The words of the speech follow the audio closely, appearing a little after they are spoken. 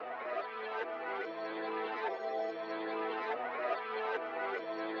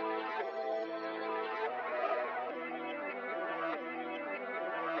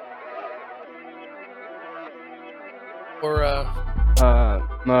or a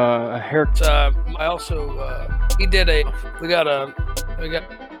hair. I also he did a we got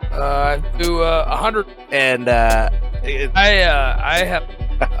do 100 and I have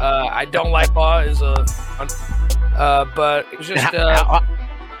I don't like law is a but it was just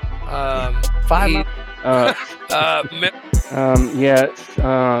 5 he, Yes.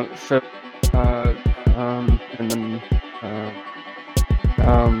 So and then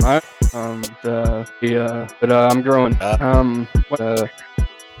but I'm growing. After with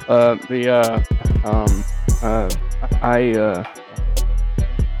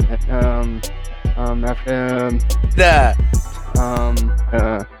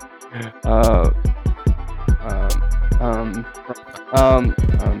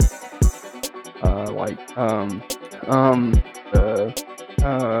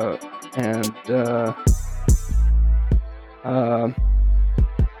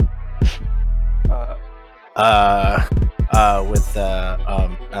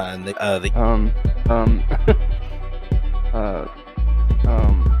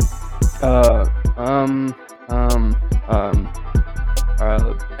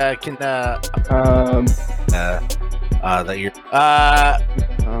can that you're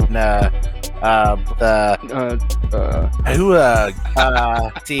who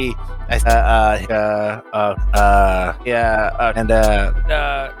see yeah and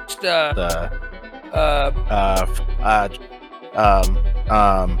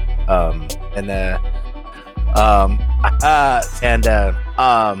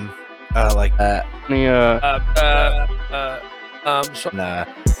like so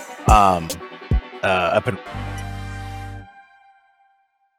up in